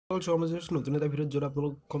নতুন এটা ভিডিঅ'ত য'ত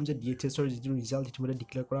আপোনালোক কম যে DHSৰ যিটো ৰিজাল্ট ইতিমধ্যে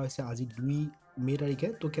ডিক্লেয়াৰ কৰা হৈছে আজি 2 মে তাৰিখে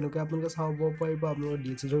তো কেনেকৈ আপোনালোকে চাব পাৰিব আপোনালোকৰ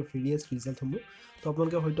DHSৰ ভেৰিয়াছ ৰিজাল্টসমূহ তো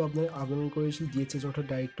আপোনালোকে হয়তো আবেদন কৰিছিল DHS অৰ্থাৎ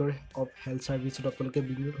ডাইৰেক্টৰ অফ হেল্থ ছাৰ্ভিচত আপোনালোকে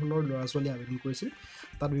বিভিন্ন ধৰণৰ ল'ৰা ছোৱালী আবেদন কৰিছিল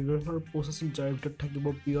তাত বিভিন্ন ধৰণৰ পোষ্ট আছিল যাৰ ভিতৰত থাকিব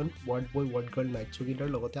peon ward boy ward girl night চকীদাৰ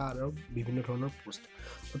লগতে আৰু বিভিন্ন ধৰণৰ পোষ্ট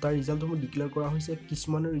তো তাৰ ৰিজাল্টসমূহ ডিক্লেয়াৰ কৰা হৈছে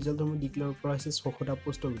কিছুমানৰ ৰিজাল্টসমূহ ডিক্লেয়াৰ কৰা হৈছে 600টা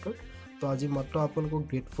পোষ্টৰ ভিতৰত তো আজি মাত্ৰ আপোনালোকক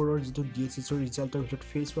গ্ৰেড 4ৰ যিটো DHSৰ ৰিজাল্টৰ ভিতৰত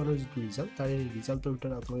ফেজ 1ৰ যিটো ৰিজাল্ট তাৰে ৰিজাল্টৰ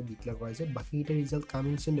ভিতৰত আপোনালোকে ডিক্লেয়াৰ কৰা হৈছে বাকীকেইটা ৰিজাল্ট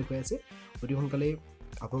কামিং সুন দেখুৱাই আছে অতি সোনকালে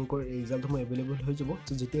আপোনালোকৰ ৰিজাল্টসমূহ এভেইলেবল হৈ যাব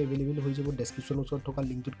তো যেতিয়া এভেইলেবল হৈ যাব ডেছক্ৰিপশ্যনৰ ওচৰত থকা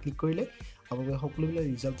লিংকটোত ক্লিক কৰিলে আপোনালোকে সকলোবিলাক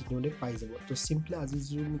ৰিজাল্ট ইতিমধ্যে পাই যাব তো চিম্পলি আজি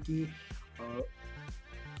যিটো নেকি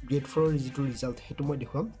গ্ৰেড 4ৰ যিটো ৰিজাল্ট সেইটো মই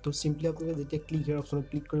দেখুৱাম তো চিম্পলি আপোনালোকে যেতিয়া ক্লিক হিয়াৰ অপশ্যনত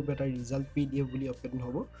ক্লিক কৰিব এটা ৰিজাল্ট PDF বুলি অপেন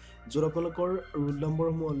হ'ব য'ত আপোনালোকৰ ৰোল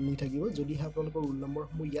নম্বৰসমূহ অনলি থাকিব যদিহে আপোনালোকৰ ৰোল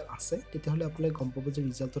নম্বৰসমূহ ইয়াত আছে তেতিয়াহ'লে আপোনালোকে গম পাব যে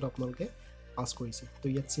ৰিজাল্টত আপোনালোকে পাছ কৰিছে তো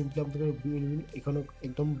ইয়াত চিম্পলি আপোনালোকে এখন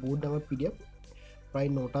একদম বহুত ডাঙৰ PDF প্ৰায়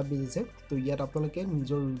 9টা পেজ আছে তো ইয়াত আপোনালোকে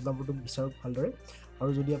নিজৰ ৰোল নম্বৰটো বিচাৰক ভালদৰে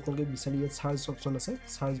আৰু যদি আপোনালোকে বিচাৰি ইয়াত সাৰ্চ অপশ্যন আছে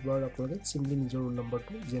সাৰ্চ বাৰত আপোনালোকে চিম্পলি নিজৰ ৰোল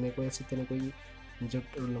নম্বৰটো যেনেকৈ আছে তেনেকৈ নিজৰ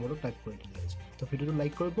ৰোল নম্বৰটো টাইপ কৰি দিলে হৈছে তো ভিডিঅ'টো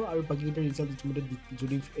লাইক কৰিব আৰু বাকীকেইটা ৰিজাল্ট ইতিমধ্যে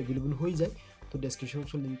যদি এভেইলেবল হৈ যায় তো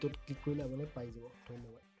ডেছক্ৰিপশ্যনৰ লিংকটোত ক্লিক কৰিলে আপোনালোকে পাই যাব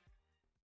ধন্যবাদ